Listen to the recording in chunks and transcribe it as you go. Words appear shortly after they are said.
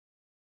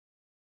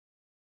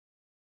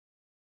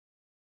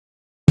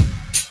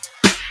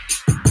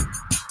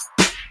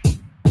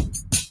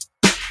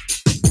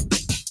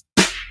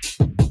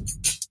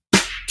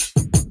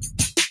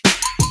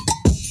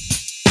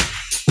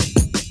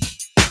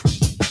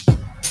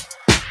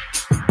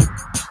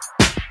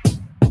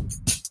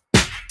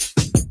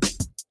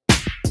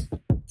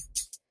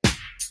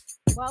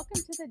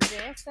welcome to the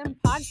JSM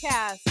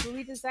podcast, where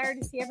we desire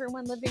to see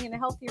everyone living in a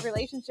healthy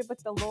relationship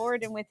with the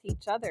Lord and with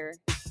each other.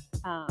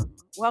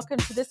 Welcome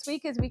to this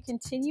week as we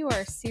continue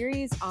our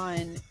series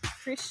on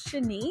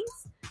Christianese.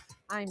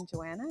 I'm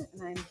Joanna,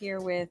 and I'm here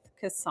with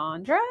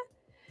Cassandra.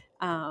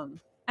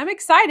 I'm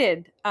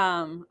excited.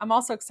 I'm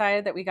also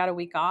excited that we got a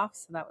week off,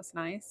 so that was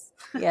nice.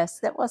 Yes,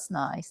 that was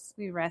nice.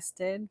 We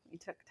rested. We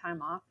took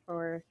time off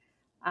for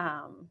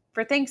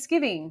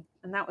Thanksgiving,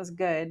 and that was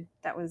good.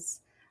 That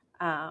was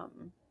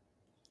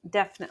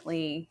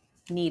definitely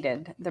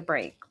needed. The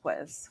break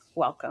was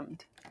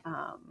welcomed.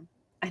 I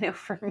know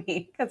for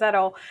me, because I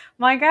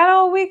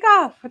got a week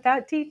off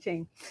without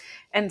teaching.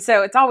 And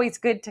so it's always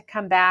good to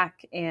come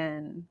back.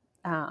 And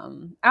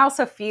I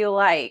also feel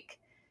like,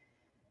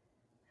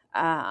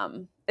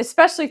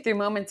 especially through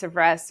moments of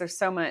rest, there's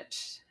so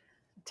much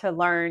to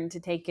learn, to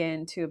take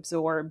in, to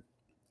absorb,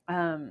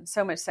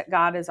 so much that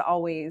God is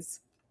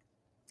always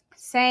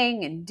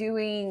saying and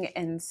doing.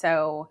 And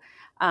so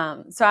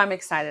I'm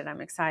excited. I'm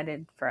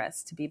excited for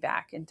us to be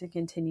back and to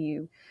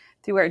continue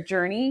through our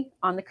journey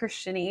on the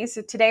Christianese.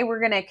 So today we're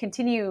going to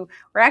continue.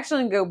 We're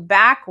actually going to go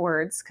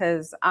backwards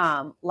because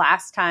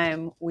last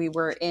time we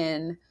were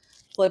in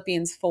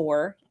Philippians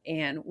 4,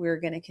 and we're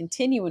going to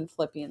continue in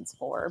Philippians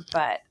 4,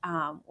 but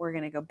we're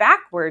going to go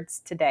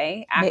backwards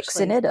today.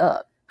 Mixing it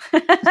up.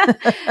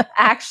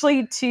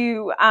 Actually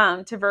to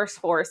verse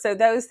 4. So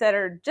those that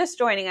are just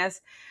joining us,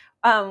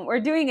 we're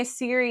doing a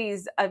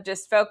series of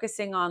just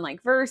focusing on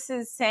like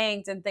verses,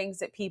 sayings, and things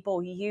that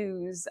people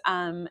use,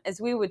 as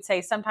we would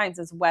say, sometimes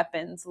as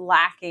weapons,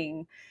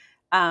 lacking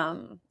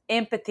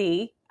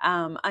empathy,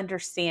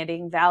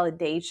 understanding,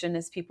 validation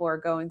as people are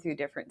going through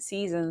different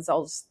seasons.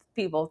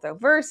 People throw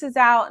verses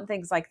out and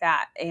things like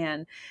that.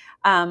 And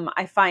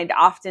I find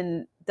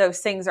often those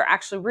things are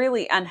actually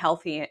really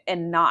unhealthy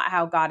and not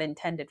how God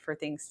intended for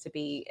things to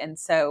be. And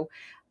so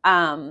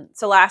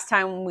last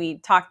time we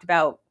talked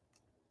about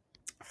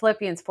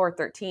Philippians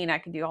 4:13, I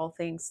can do all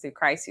things through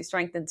Christ who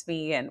strengthens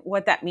me, and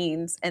what that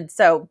means. And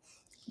so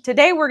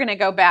today we're going to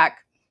go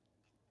back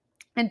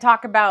and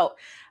talk about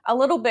a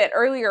little bit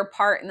earlier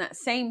part in that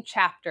same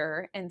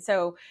chapter. And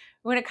so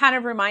we want to kind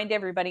of remind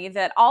everybody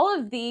that all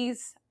of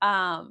these,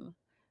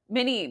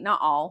 many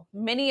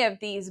of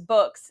these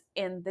books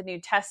in the New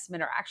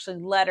Testament are actually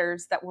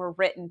letters that were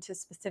written to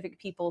specific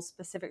people,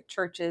 specific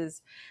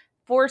churches,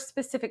 for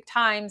specific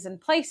times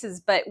and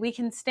places, but we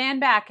can stand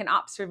back in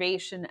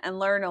observation and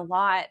learn a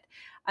lot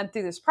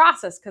through this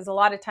process, because a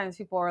lot of times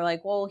people are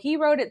like, well, he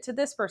wrote it to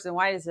this person,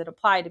 why does it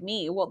apply to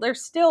me? Well,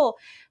 there's still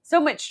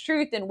so much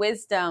truth and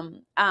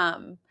wisdom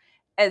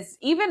as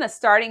even a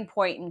starting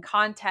point in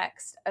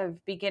context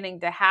of beginning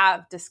to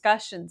have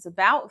discussions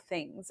about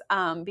things,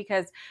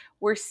 because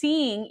we're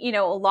seeing,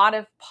 a lot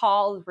of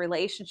Paul's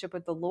relationship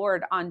with the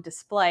Lord on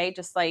display,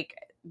 just like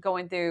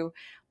going through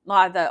a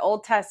lot of the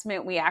Old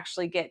Testament. We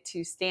actually get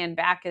to stand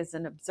back as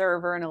an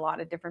observer in a lot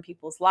of different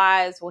people's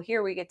lives. Well,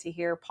 here we get to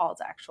hear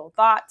Paul's actual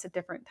thoughts at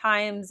different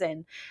times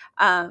and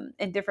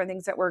different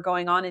things that were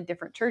going on in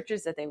different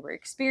churches that they were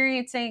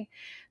experiencing.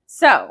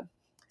 So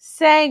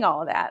saying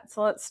all that,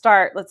 so let's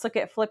start. Let's look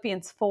at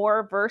Philippians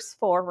 4, verse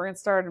 4. We're going to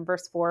start in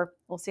verse 4.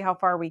 We'll see how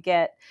far we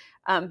get,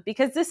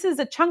 because this is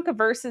a chunk of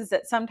verses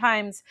that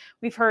sometimes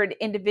we've heard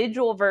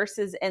individual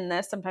verses in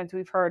this. Sometimes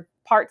we've heard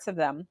parts of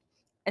them.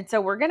 And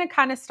so we're going to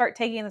kind of start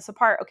taking this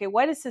apart. Okay,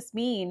 what does this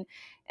mean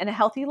in a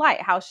healthy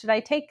light? How should I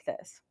take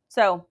this?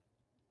 So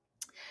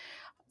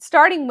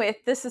starting with,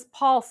 this is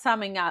Paul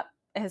summing up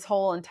his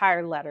whole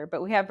entire letter,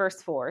 but we have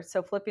verse 4.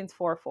 So Philippians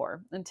 4:4.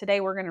 And today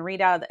we're going to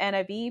read out of the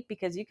NIV,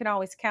 because you can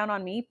always count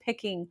on me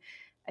picking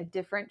a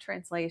different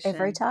translation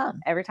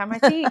every time I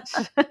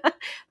teach.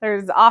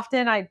 There's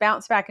often I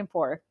bounce back and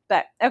forth,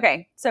 but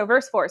okay. So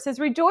verse 4 says,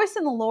 "Rejoice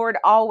in the Lord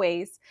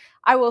always.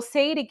 I will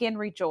say it again,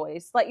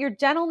 rejoice. Let your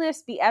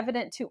gentleness be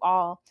evident to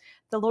all.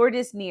 The Lord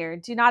is near.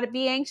 Do not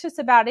be anxious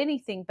about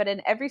anything, but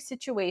in every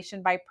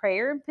situation by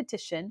prayer and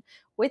petition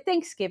with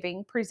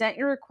thanksgiving, present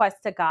your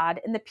requests to God,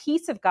 and the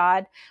peace of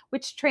God,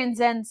 which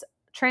transcends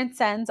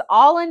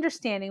all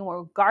understanding,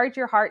 will guard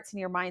your hearts and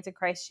your minds in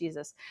Christ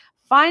Jesus.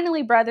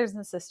 Finally, brothers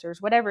and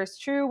sisters, whatever is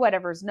true,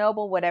 whatever is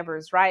noble, whatever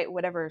is right,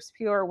 whatever is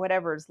pure,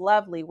 whatever is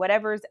lovely,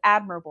 whatever is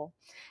admirable,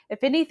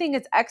 if anything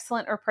is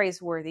excellent or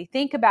praiseworthy,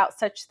 think about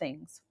such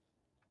things."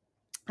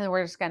 And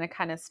we're just going to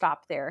kind of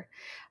stop there.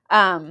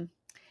 And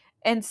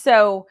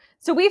so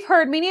we've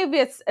heard, many of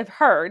us have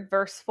heard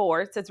verse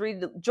 4. It says,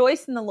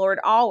 "Rejoice in the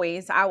Lord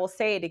always. I will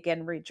say it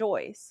again,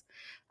 rejoice."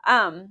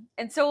 And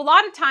so a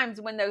lot of times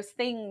when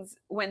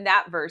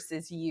that verse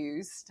is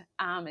used,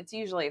 it's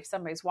usually if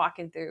somebody's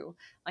walking through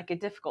like a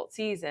difficult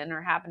season or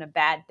having a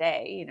bad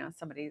day,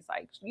 somebody's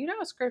like,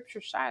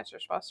 scripture says you're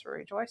supposed to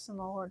rejoice in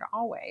the Lord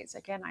always.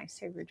 Again, I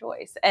say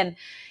rejoice. And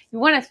you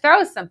want to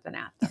throw something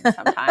at them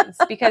sometimes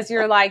because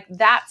you're like,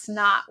 that's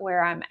not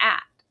where I'm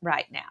at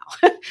right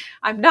now.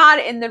 I'm not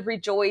in the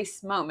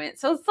rejoice moment.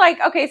 So it's like,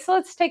 okay, so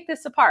let's take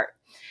this apart.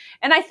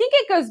 And I think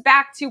it goes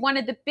back to one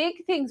of the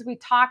big things we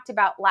talked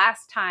about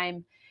last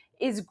time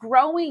is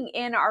growing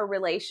in our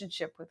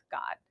relationship with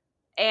God.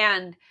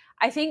 And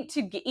I think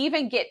to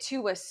even get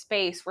to a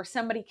space where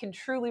somebody can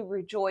truly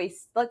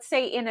rejoice, let's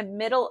say in the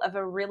middle of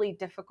a really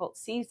difficult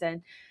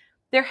season,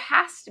 there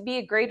has to be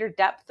a greater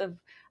depth of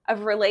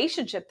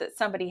relationship that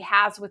somebody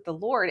has with the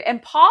Lord.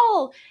 And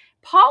Paul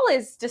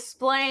is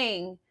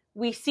displaying,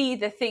 we see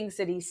the things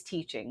that he's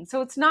teaching.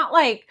 So it's not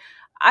like,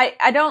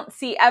 I don't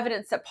see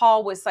evidence that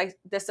Paul was like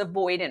this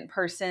avoidant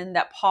person,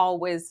 that Paul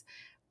was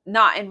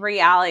not in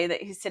reality,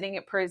 that he's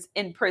sitting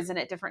in prison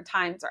at different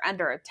times or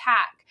under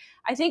attack.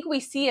 I think we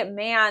see a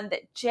man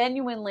that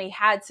genuinely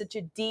had such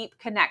a deep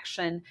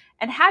connection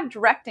and had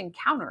direct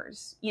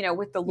encounters,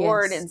 with the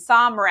Lord, Yes. and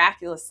saw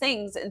miraculous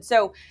things. And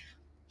so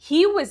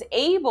he was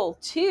able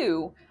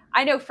to,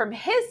 I know from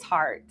his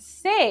heart,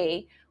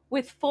 say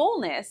with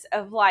fullness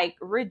of like,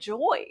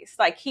 rejoice.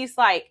 Like he's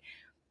like,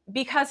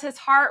 because his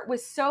heart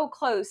was so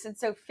close and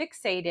so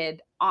fixated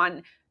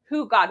on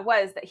who God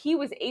was, that he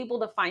was able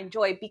to find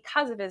joy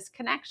because of his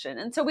connection.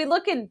 And so we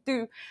look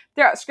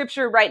throughout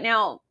scripture right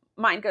now.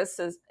 Mine goes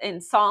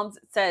in Psalms,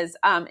 it says,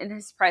 in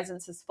his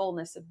presence is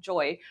fullness of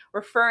joy,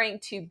 referring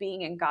to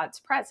being in God's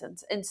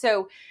presence. And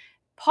so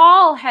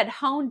Paul had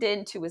honed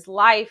into his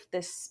life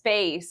this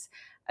space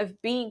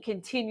of being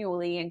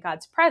continually in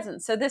God's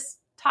presence. So this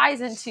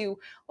ties into,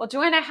 well,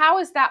 Joanna, how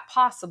is that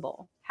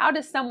possible? How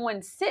does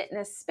someone sit in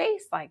a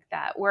space like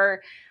that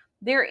where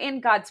they're in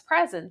God's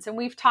presence? And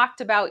we've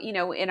talked about,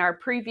 in our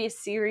previous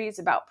series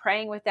about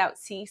praying without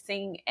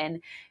ceasing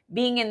and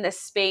being in this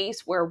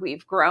space where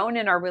we've grown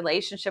in our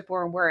relationship,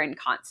 where we're in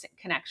constant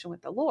connection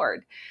with the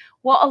Lord.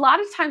 Well, a lot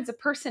of times a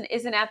person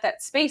isn't at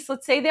that space.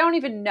 Let's say they don't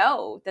even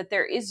know that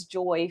there is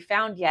joy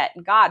found yet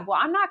in God. Well,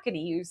 I'm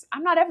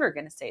not ever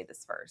going to say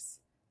this verse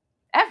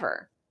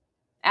ever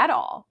at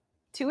all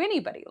to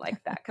anybody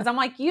like that. Because I'm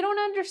like, you don't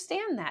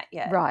understand that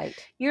yet. Right.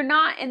 You're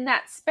not in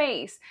that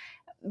space.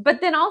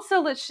 But then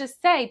also, let's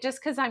just say, just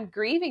because I'm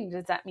grieving,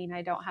 does that mean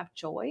I don't have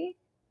joy?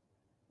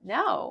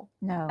 No,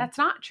 that's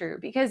not true,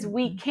 because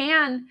we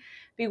can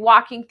be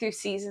walking through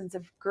seasons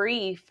of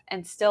grief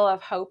and still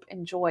have hope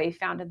and joy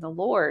found in the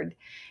Lord.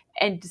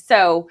 And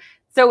so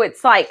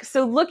it's like,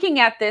 so looking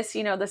at this,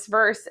 this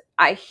verse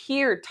I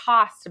hear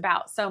tossed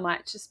about so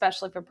much,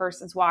 especially if a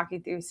person's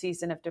walking through a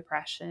season of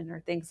depression or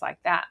things like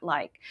that.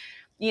 Like,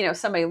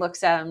 somebody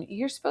looks at them,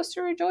 you're supposed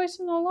to rejoice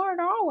in the Lord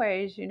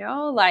always,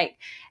 like,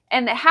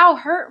 and how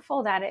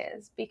hurtful that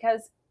is,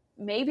 because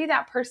maybe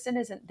that person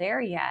isn't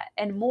there yet.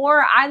 And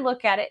more, I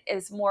look at it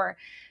as more,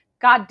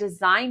 God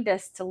designed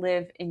us to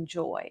live in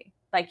joy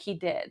like he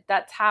did.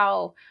 That's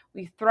how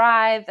we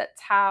thrive.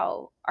 That's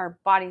how our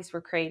bodies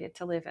were created,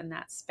 to live in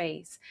that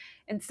space.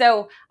 And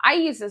so I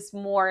use this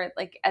more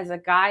like as a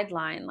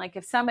guideline. Like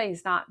if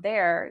somebody's not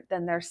there,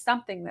 then there's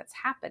something that's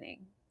happening.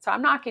 So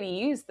I'm not going to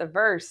use the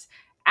verse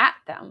at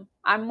them.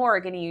 I'm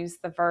more going to use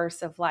the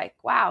verse of like,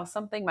 wow,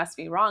 something must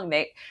be wrong.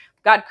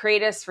 God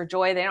created us for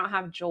joy. They don't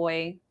have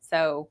joy.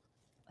 So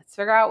let's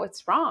figure out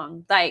what's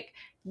wrong. Like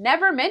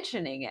never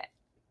mentioning it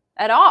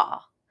at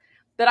all.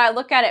 But I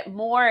look at it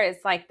more as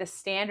like the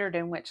standard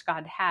in which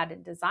God had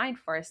and designed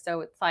for us. So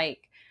it's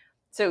like,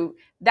 so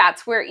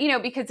that's where,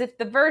 because if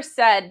the verse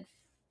said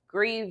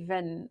grieve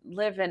and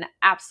live in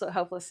absolute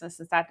hopelessness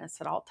and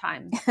sadness at all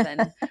times,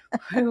 then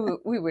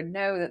we would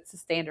know that's the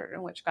standard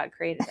in which God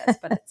created us,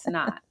 but it's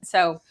not.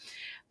 So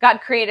God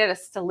created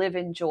us to live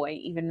in joy,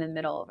 even in the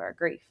middle of our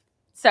grief.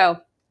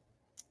 So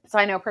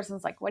I know a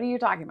person's like, what are you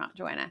talking about,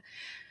 Joanna?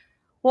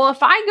 Well, if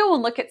I go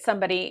and look at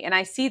somebody and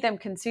I see them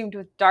consumed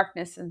with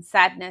darkness and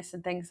sadness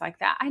and things like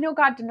that, I know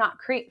God did not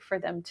create for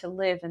them to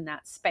live in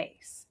that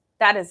space.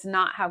 That is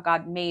not how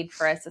God made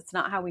for us. It's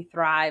not how we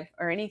thrive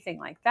or anything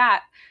like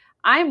that.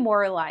 I'm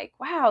more like,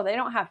 wow, they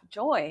don't have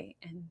joy,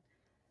 and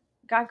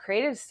God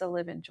created us to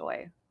live in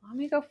joy. Let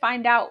me go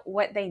find out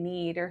what they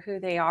need or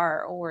who they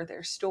are or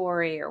their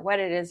story or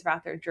what it is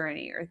about their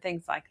journey or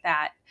things like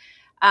that.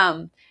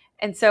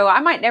 And so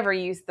I might never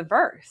use the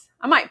verse.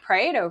 I might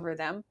pray it over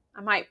them. I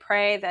might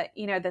pray that,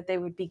 that they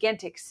would begin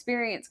to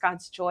experience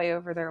God's joy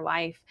over their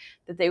life,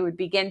 that they would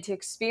begin to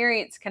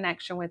experience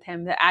connection with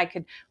him, that I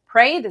could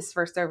pray this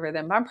verse over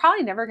them. But I'm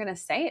probably never going to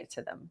say it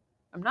to them.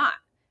 I'm not,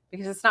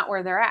 because it's not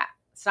where they're at.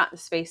 It's not the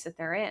space that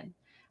they're in.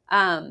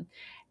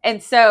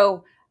 And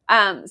so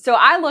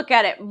I look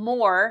at it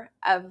more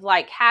of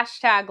like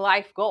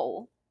 #life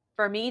goal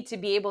for me to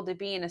be able to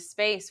be in a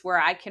space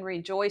where I can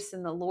rejoice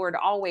in the Lord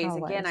always.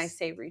 Again, I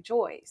say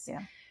rejoice.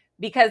 Yeah.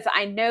 Because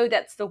I know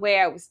that's the way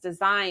I was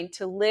designed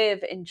to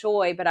live in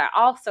joy, but I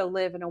also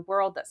live in a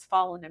world that's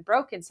fallen and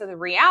broken. So the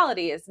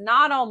reality is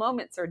not all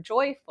moments are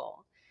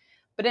joyful,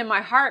 but in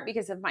my heart,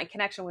 because of my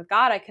connection with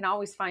God, I can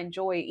always find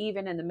joy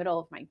even in the middle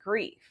of my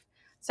grief.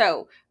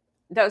 So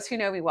those who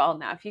know me well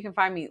enough, you can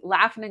find me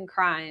laughing and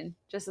crying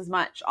just as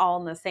much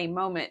all in the same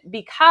moment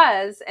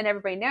because, and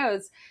everybody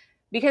knows,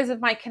 because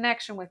of my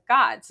connection with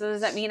God. So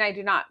does that mean I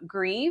do not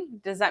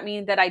grieve? Does that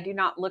mean that I do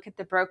not look at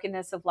the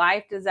brokenness of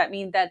life? Does that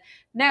mean that,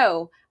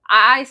 no,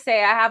 I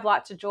say I have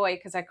lots of joy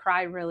because I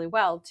cry really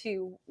well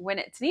too when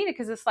it's needed,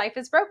 because this life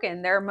is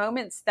broken. There are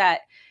moments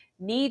that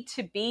need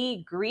to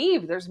be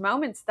grieved. There's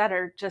moments that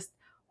are just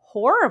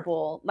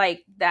horrible,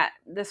 like that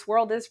this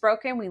world is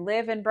broken. We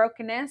live in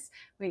brokenness.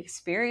 We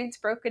experience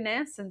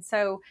brokenness. And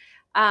so,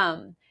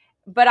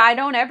 but I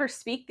don't ever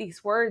speak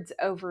these words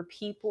over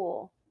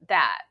people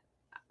that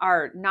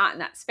are not in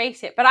that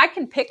space yet. But I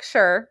can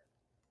picture,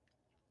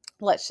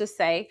 let's just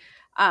say,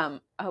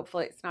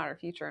 hopefully it's not our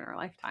future in our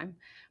lifetime,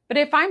 but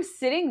if I'm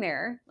sitting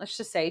there, let's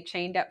just say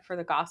chained up for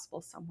the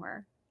gospel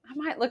somewhere, I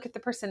might look at the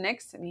person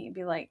next to me and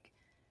be like,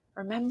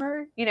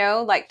 remember,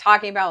 like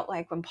talking about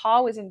like when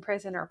Paul was in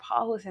prison or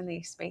Paul was in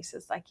these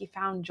spaces, like he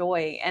found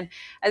joy. And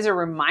as a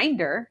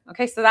reminder,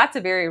 okay, so that's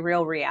a very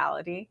real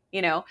reality,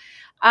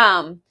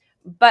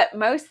 but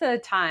most of the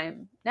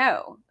time,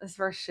 no, this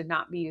verse should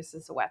not be used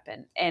as a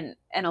weapon. And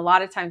a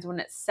lot of times when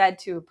it's said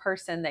to a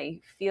person,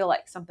 they feel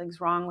like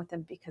something's wrong with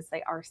them because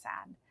they are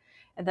sad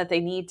and that they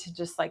need to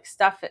just like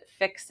stuff it,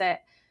 fix it,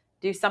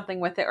 do something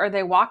with it, or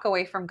they walk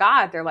away from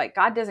God. They're like,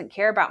 God doesn't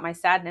care about my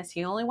sadness.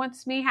 He only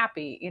wants me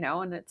happy,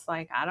 and it's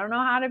like, I don't know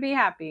how to be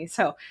happy.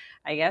 So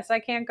I guess I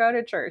can't go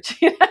to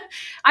church.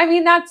 I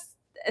mean,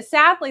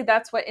 sadly,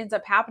 that's what ends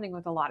up happening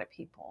with a lot of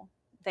people.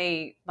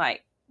 They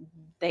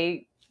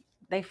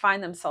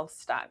find themselves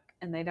stuck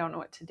and they don't know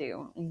what to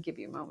do, and give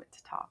you a moment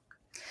to talk.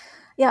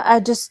 Yeah,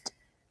 I just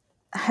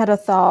had a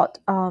thought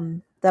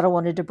that I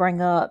wanted to bring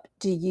up.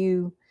 Do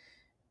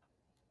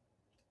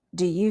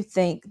you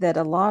think that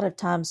a lot of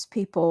times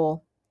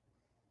people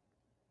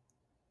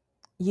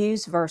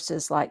use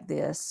verses like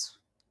this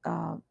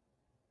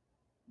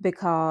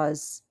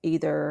because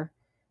either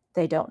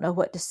they don't know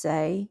what to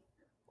say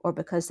or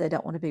because they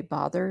don't want to be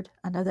bothered?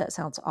 I know that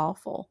sounds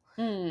awful.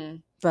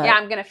 But yeah,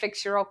 I'm going to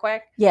fix you real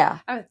quick. Yeah.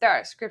 I'm going to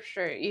throw a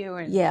scripture at you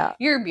and yeah.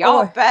 you're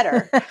y'all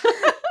better.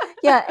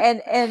 Yeah,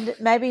 and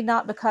maybe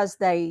not because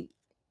they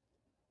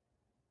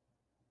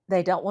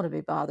don't want to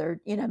be bothered.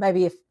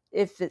 Maybe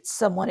if it's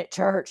someone at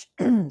church,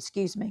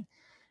 excuse me,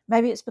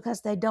 maybe it's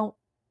because they don't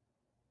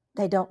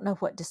know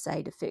what to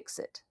say to fix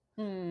it.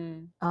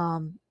 And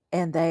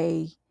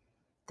they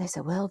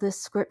say, well,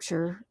 this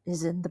scripture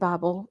is in the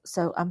Bible,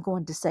 so I'm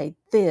going to say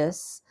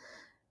this.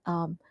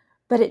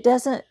 But it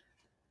doesn't.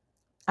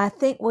 I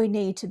think we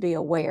need to be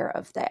aware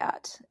of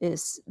that,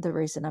 is the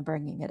reason I'm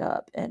bringing it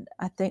up. And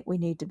I think we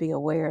need to be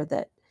aware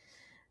that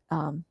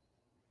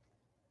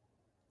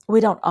we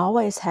don't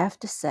always have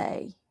to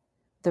say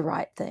the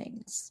right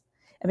things.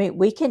 I mean,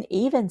 we can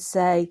even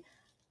say,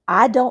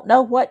 I don't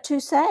know what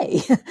to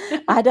say.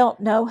 I don't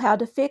know how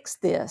to fix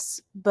this,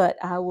 but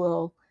I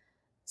will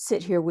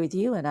sit here with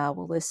you and I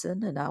will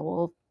listen and I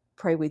will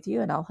pray with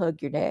you and I'll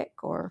hug your neck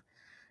or,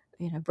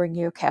 bring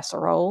you a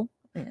casserole.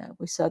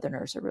 We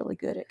Southerners are really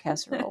good at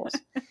casseroles.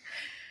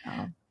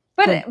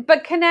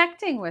 But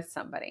connecting with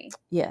somebody.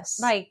 Yes.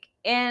 Like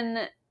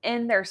in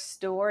their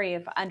story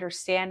of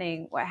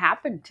understanding what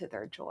happened to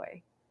their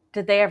joy.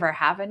 Did they ever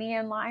have any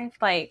in life?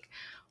 Like,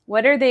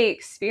 what are they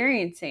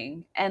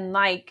experiencing? And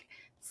like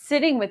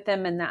sitting with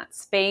them in that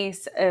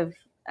space of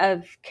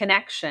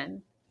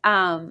connection,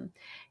 and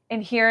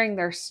hearing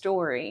their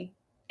story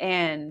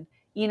and,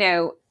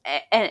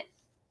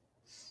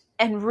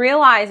 and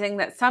realizing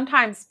that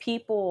sometimes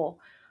people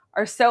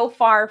are so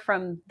far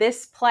from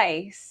this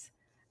place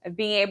of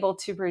being able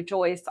to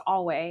rejoice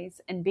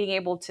always and being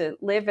able to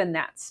live in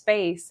that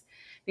space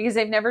because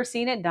they've never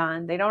seen it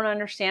done. They don't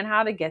understand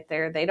how to get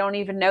there. They don't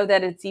even know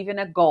that it's even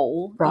a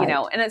goal, right.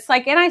 And it's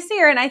like, and I see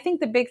her, and I think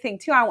the big thing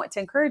too, I want to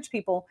encourage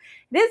people,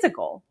 it is a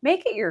goal.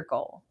 Make it your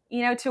goal,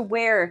 to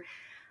where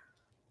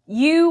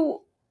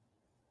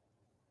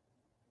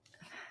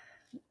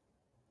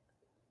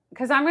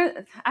because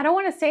I don't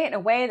want to say it in a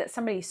way that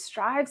somebody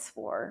strives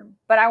for,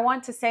 but I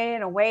want to say it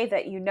in a way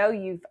that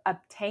you've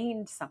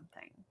obtained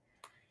something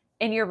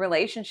in your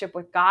relationship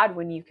with God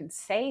when you can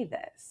say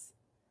this.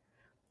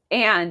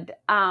 And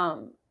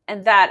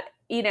that,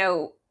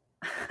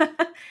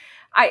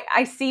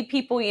 I see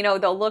people,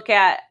 they'll look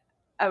at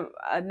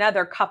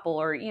another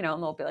couple or, and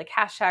they'll be like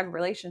hashtag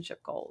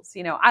relationship goals.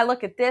 I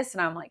look at this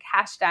and I'm like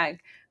hashtag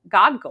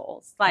God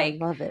goals, like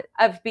I love it.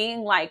 Of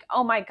being like,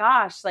 oh my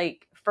gosh,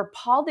 like for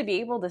Paul to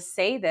be able to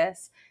say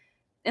this.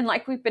 And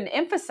like we've been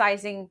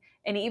emphasizing,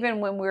 and even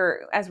when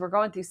as we're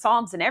going through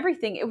Psalms and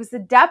everything, it was the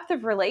depth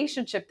of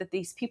relationship that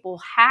these people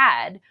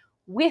had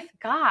with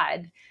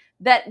God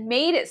that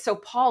made it so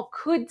Paul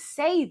could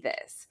say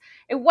this.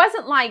 It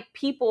wasn't like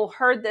people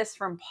heard this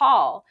from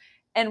Paul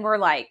and were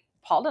like,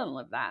 Paul doesn't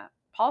live that.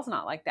 Paul's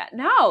not like that.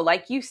 No,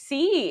 like you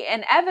see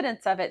an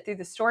evidence of it through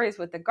the stories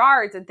with the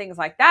guards and things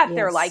like that. Yes.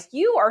 They're like,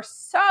 you are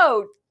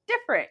so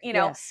different,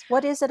 Yes.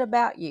 What is it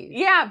about you?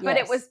 Yeah, but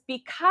yes. It was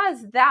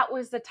because that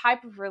was the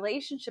type of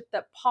relationship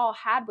that Paul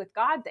had with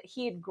God that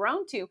he had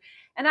grown to.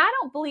 And I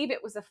don't believe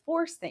it was a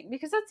forced thing,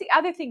 because that's the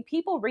other thing.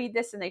 People read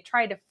this and they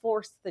try to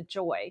force the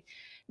joy.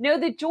 No,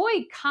 the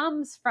joy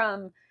comes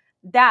from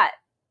that,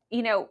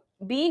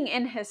 being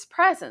in his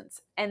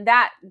presence. And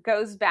that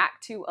goes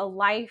back to a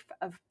life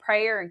of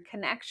prayer and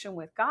connection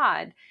with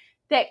God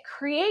that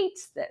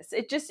creates this.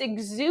 It just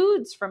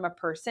exudes from a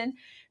person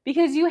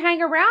because you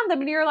hang around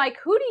them and you're like,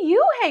 who do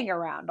you hang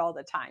around all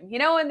the time?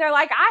 And they're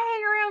like, I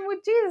hang around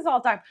with Jesus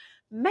all the time.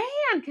 Man,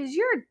 because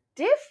you're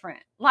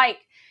different. Like,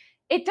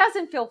 it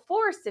doesn't feel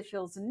forced. It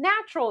feels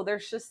natural.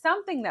 There's just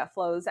something that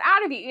flows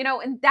out of you,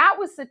 and that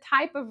was the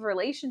type of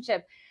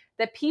relationship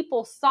that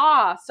people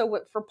saw. So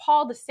for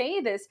Paul to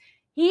say this,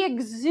 he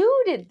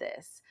exuded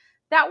this.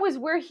 That was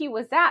where he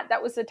was at.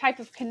 That was the type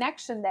of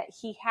connection that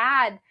he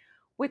had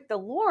with the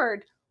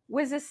Lord,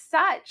 was as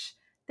such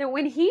that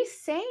when he's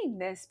saying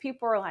this,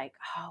 people are like,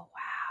 oh,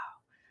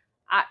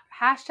 wow.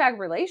 Hashtag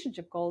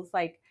relationship goals.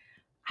 Like,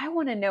 I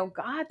want to know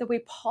God the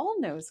way Paul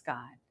knows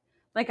God.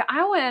 Like,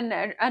 I want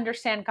to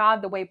understand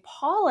God the way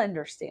Paul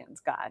understands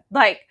God.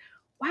 Like,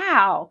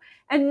 wow.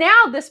 And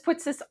now this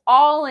puts us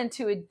all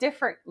into a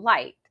different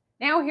light.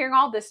 Now hearing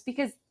all this,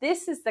 because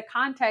this is the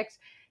context,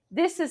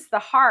 this is the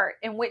heart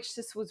in which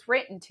this was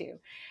written to.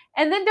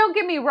 And then don't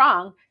get me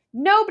wrong,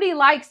 nobody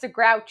likes a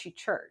grouchy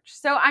church.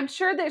 So I'm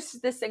sure there's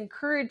this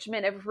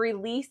encouragement of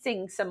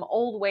releasing some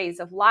old ways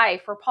of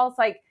life where Paul's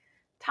like,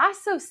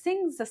 toss those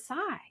things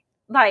aside.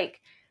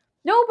 Like,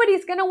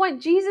 nobody's going to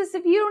want Jesus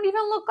if you don't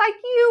even look like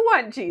you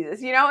want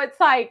Jesus. It's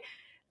like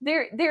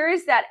there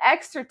is that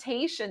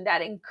exhortation,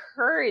 that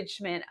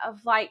encouragement of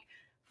like,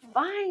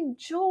 find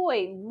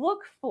joy,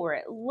 look for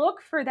it,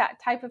 look for that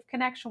type of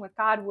connection with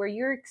God where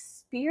you're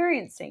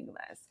experiencing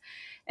this.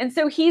 And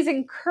so he's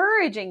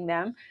encouraging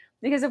them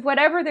because of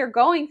whatever they're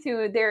going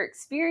through, they're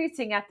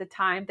experiencing at the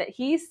time, that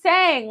he's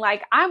saying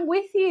like, I'm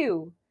with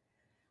you.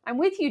 I'm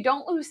with you.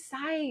 Don't lose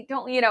sight.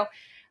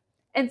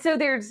 And so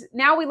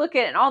now we look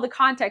at it in all the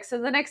context.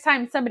 So the next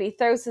time somebody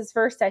throws this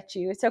verse at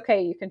you, it's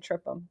okay. You can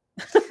trip them.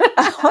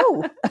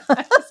 Oh,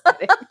 I'm just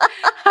kidding.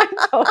 I'm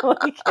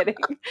totally kidding.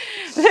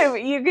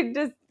 You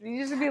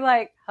just be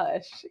like,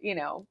 hush,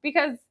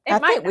 because I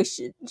think we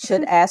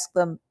should ask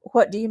them,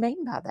 what do you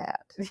mean by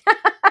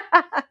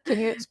that? Can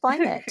you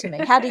explain that to me?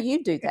 How do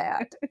you do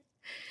that?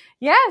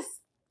 Yes.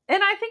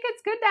 And I think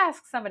it's good to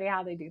ask somebody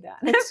how they do that.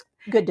 It's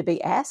good to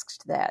be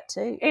asked that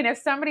too. And if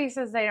somebody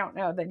says they don't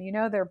know, then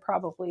they're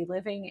probably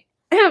living.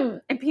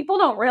 And people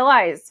don't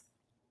realize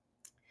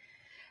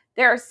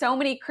there are so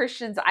many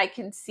Christians I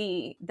can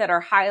see that are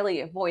highly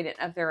avoidant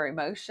of their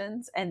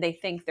emotions, and they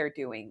think they're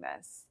doing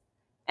this.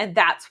 And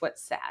that's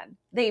what's sad.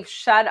 They've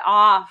shut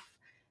off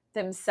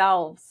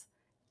themselves.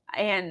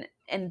 And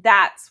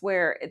that's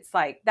where it's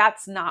like,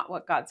 that's not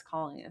what God's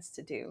calling us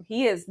to do.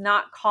 He is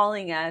not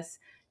calling us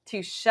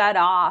to shut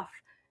off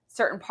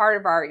certain part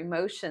of our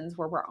emotions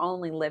where we're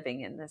only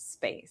living in this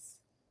space.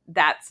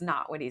 That's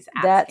not what he's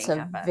asking That's of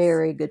a us.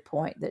 very good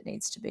point that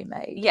needs to be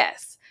made.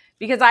 Yes,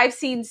 because I've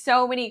seen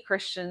so many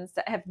Christians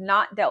that have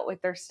not dealt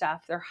with their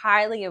stuff. They're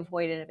highly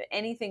avoidant of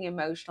anything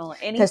emotional,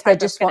 because they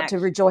just want to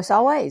rejoice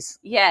always.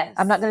 Yes.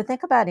 I'm not going to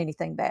think about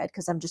anything bad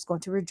because I'm just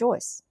going to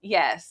rejoice.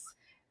 Yes.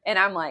 And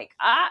I'm like,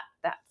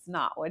 that's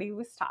not what he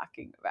was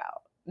talking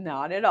about.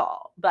 Not at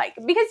all. Like,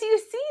 because you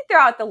see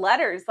throughout the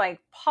letters, like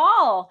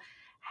Paul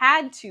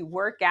had to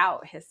work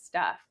out his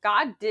stuff.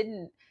 God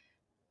didn't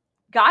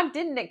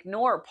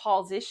ignore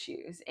Paul's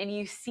issues. And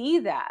you see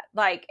that.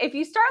 Like, if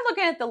you start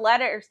looking at the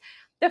letters,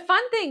 the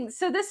fun thing,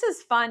 so this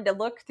is fun to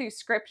look through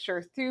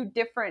scripture through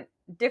different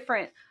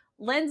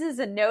lenses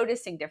and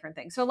noticing different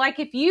things. So like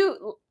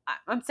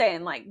I'm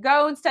saying like,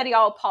 go and study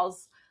all of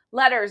Paul's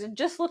letters and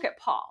just look at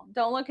Paul.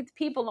 Don't look at the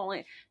people,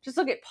 just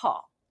look at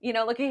Paul.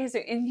 Look at his,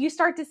 and you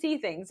start to see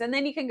things. And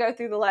then you can go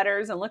through the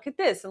letters and look at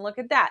this and look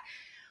at that.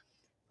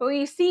 But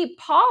you see,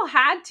 Paul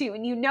had to,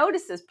 and you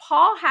notice this,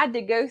 Paul had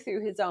to go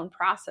through his own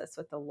process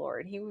with the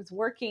Lord. He was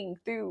working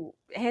through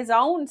his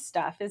own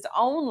stuff, his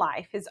own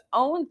life, his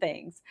own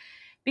things,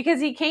 because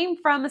he came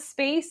from a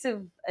space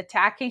of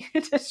attacking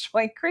and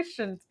destroying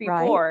Christians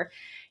before,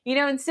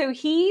 and so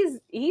he's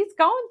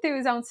going through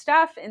his own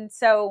stuff. And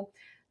so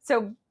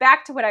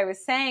back to what I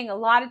was saying, a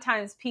lot of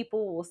times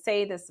people will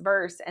say this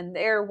verse and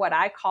they're what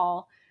I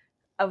call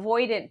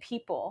avoidant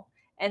people.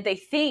 And they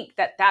think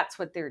that that's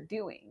what they're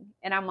doing.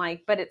 And I'm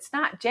like, but it's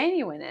not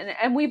genuine.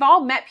 And we've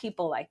all met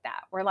people like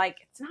that. We're like,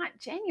 it's not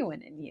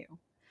genuine in you.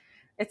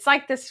 It's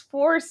like this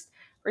forced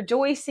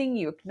rejoicing.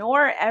 You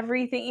ignore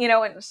everything,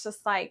 and it's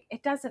just like,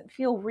 it doesn't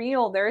feel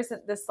real. There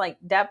isn't this like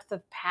depth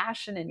of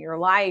passion in your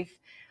life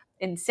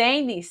in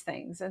saying these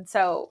things. And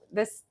so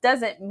this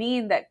doesn't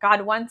mean that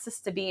God wants us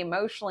to be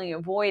emotionally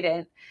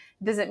avoidant.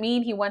 It doesn't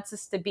mean he wants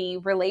us to be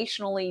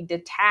relationally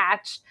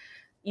detached,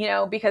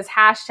 because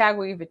hashtag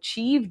we've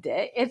achieved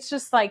it. It's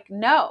just like,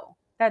 no,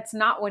 that's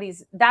not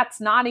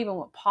even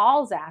what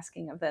Paul's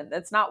asking of them.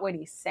 That's not what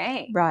he's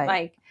saying,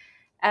 like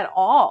at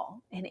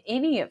all in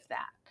any of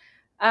that.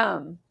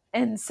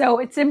 And so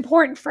it's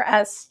important for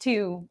us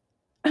to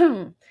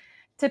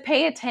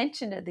pay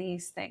attention to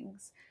these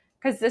things,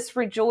 because this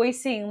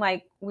rejoicing,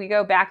 like we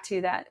go back to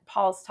that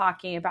Paul's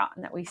talking about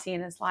and that we see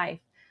in his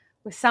life,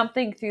 was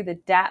something through the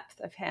depth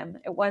of him.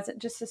 It wasn't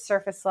just a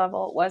surface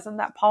level. It wasn't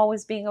that Paul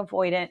was being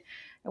avoidant.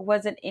 It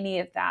wasn't any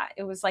of that.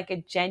 It was like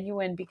a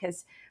genuine,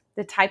 because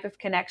the type of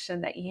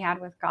connection that he had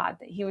with God,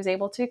 that he was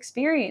able to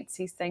experience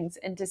these things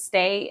and to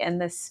stay in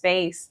this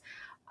space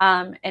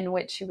in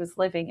which he was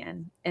living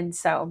in. And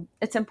so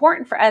it's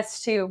important for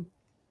us to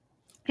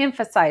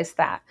emphasize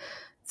that.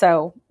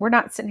 So we're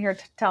not sitting here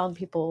telling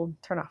people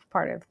turn off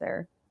part of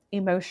their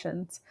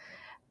emotions.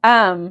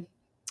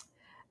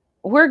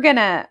 We're going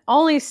to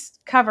only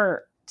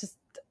cover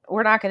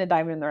we're not going to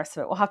dive into the rest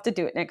of it. We'll have to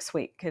do it next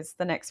week because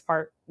the next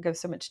part goes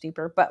so much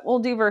deeper, but we'll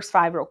do verse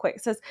 5 real quick.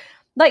 It says,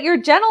 let your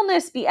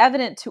gentleness be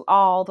evident to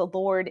all, the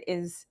Lord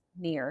is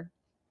near.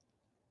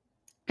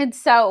 And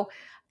so,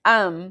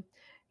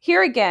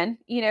 here again,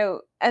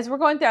 as we're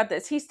going throughout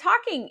this, he's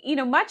talking,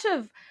 much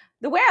of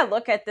the way I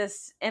look at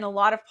this in a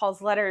lot of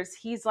Paul's letters,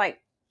 he's like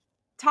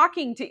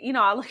talking to,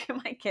 I look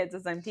at my kids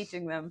as I'm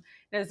teaching them,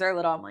 as they're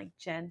little, I'm like,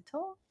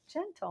 gentle,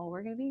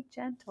 we're going to be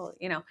gentle,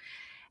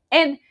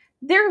 and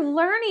they're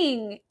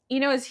learning,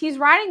 as he's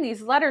writing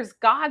these letters,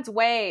 God's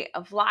way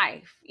of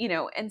life,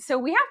 and so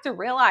we have to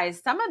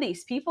realize some of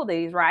these people that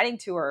he's writing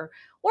to are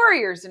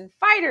warriors and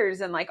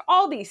fighters and like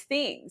all these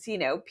things,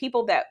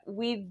 people that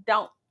we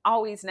don't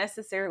always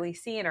necessarily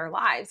see in our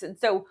lives. And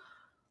so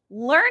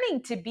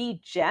learning to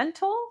be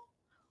gentle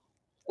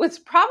was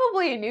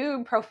probably a new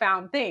and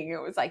profound thing.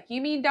 It was like,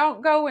 you mean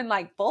don't go and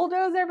like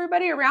bulldoze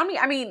everybody around me?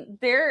 I mean,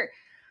 they're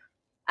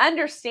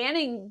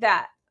understanding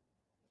that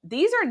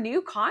these are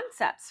new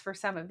concepts for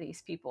some of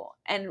these people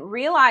and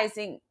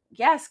realizing,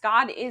 yes,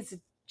 God is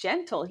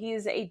gentle. He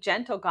is a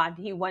gentle God.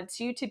 He wants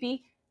you to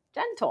be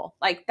gentle.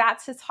 Like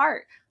that's his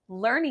heart,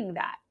 learning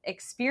that,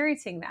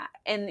 experiencing that.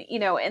 And,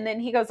 and then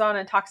he goes on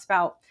and talks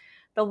about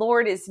the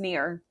Lord is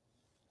near.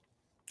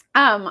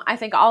 I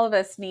think all of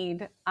us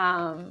need,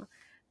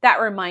 that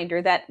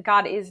reminder that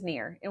God is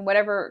near in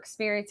whatever we're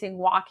experiencing,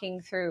 walking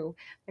through,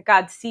 that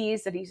God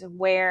sees, that he's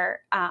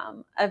aware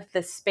of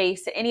the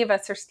space that any of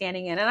us are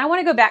standing in. And I want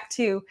to go back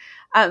to,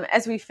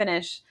 as we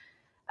finish,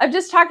 of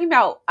just talking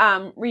about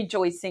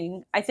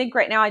rejoicing. I think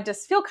right now I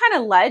just feel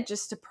kind of led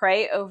just to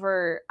pray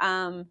over,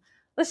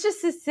 let's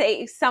just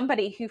say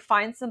somebody who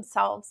finds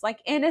themselves like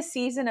in a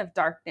season of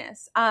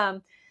darkness.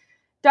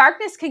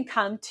 Darkness can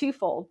come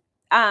twofold.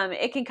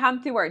 It can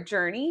come through our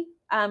journey,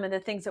 and the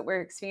things that we're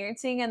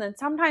experiencing. And then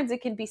sometimes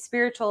it can be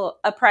spiritual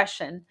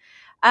oppression.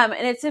 And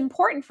it's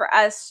important for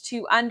us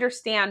to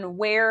understand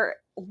where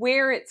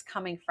it's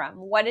coming from,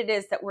 what it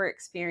is that we're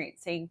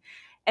experiencing,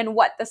 and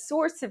what the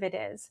source of it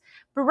is.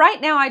 But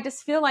right now, I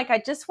just feel like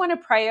I just want to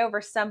pray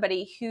over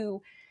somebody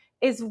who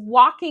is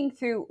walking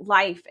through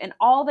life and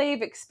all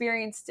they've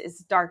experienced is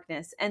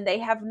darkness and they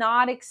have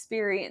not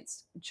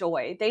experienced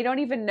joy. They don't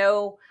even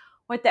know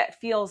what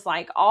that feels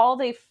like. All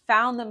they've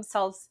found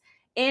themselves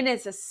in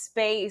is a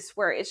space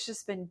where it's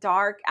just been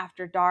dark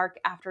after dark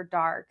after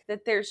dark,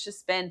 that there's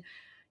just been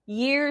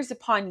years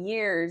upon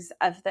years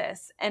of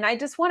this. And I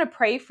just want to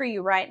pray for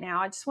you right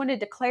now. I just want to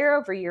declare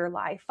over your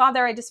life.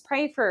 Father, I just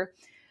pray for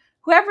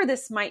whoever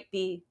this might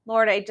be.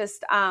 Lord, I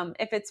just,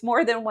 if it's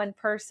more than one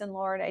person,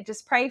 Lord, I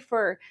just pray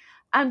for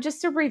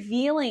just a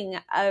revealing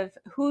of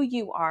who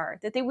you are,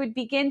 that they would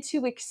begin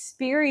to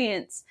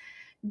experience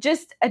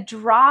just a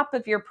drop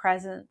of your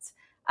presence.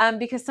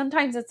 Because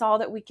sometimes it's all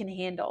that we can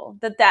handle,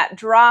 that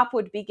drop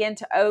would begin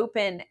to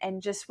open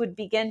and just would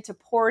begin to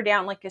pour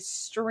down like a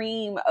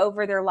stream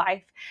over their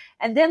life.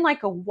 And then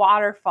like a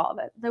waterfall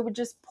that would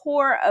just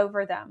pour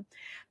over them,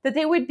 that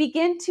they would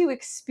begin to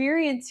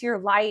experience your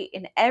light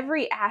in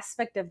every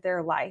aspect of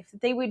their life.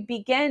 That they would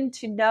begin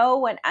to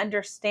know and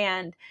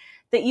understand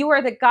that you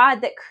are the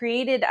God that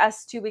created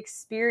us to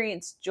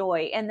experience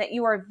joy, and that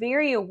you are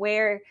very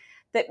aware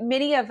that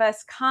many of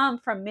us come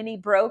from many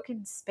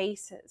broken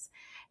spaces.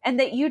 And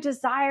that you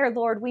desire,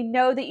 Lord, we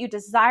know that you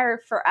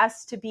desire for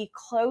us to be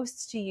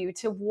close to you,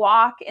 to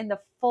walk in the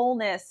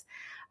fullness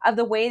of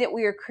the way that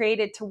we are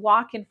created, to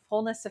walk in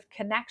fullness of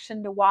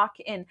connection, to walk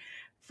in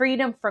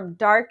freedom from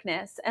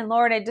darkness. And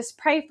Lord, I just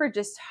pray for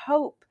just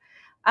hope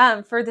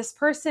for this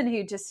person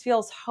who just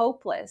feels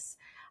hopeless,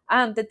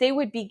 that they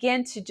would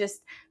begin to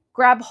just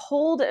grab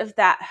hold of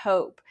that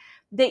hope.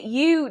 That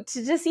you,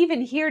 to just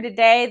even hear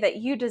today that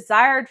you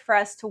desired for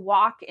us to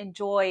walk in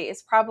joy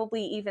is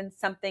probably even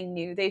something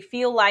new. They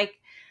feel like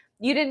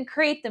you didn't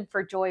create them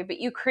for joy, but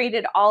you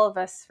created all of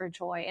us for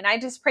joy. And I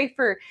just pray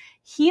for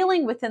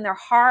healing within their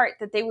heart,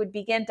 that they would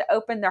begin to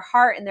open their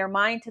heart and their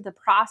mind to the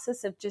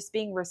process of just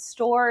being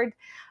restored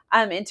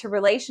into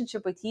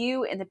relationship with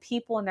you and the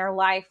people in their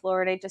life.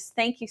 Lord, I just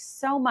thank you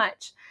so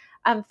much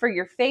for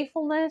your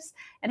faithfulness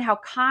and how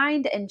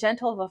kind and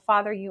gentle of a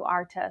Father you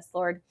are to us,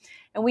 Lord.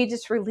 And we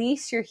just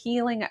release your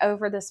healing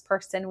over this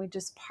person. We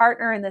just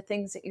partner in the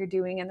things that you're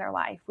doing in their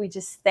life. We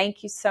just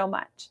thank you so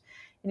much.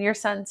 In your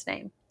Son's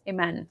name,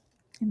 amen.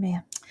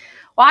 Amen.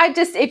 Well,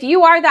 if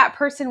you are that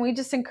person, we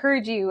just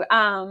encourage you,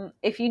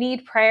 if you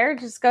need prayer,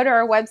 just go to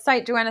our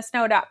website,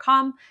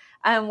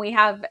 joannasnow.com. We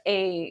have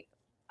a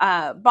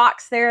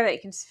box there that you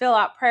can just fill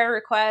out prayer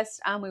requests.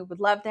 We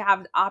would love to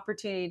have the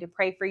opportunity to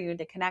pray for you and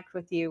to connect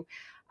with you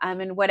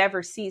in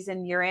whatever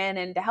season you're in,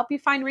 and to help you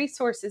find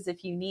resources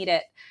if you need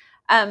it.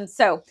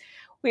 So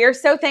we are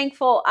so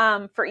thankful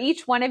for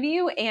each one of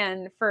you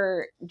and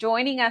for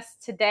joining us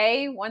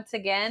today. Once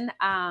again,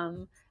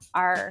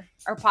 our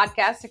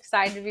podcast,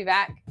 excited to be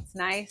back. It's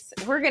nice.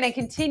 We're going to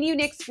continue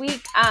next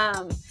week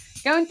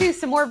going through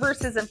some more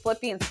verses in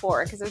Philippians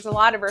 4, because there's a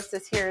lot of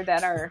verses here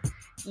that are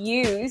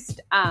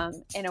used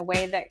in a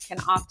way that can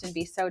often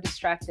be so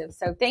destructive.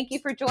 So thank you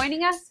for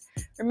joining us.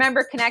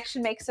 Remember,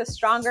 connection makes us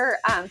stronger.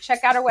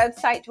 Check out our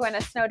website,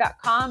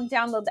 joinusnow.com.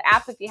 Download the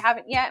app if you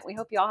haven't yet. We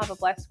hope you all have a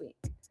blessed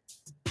week.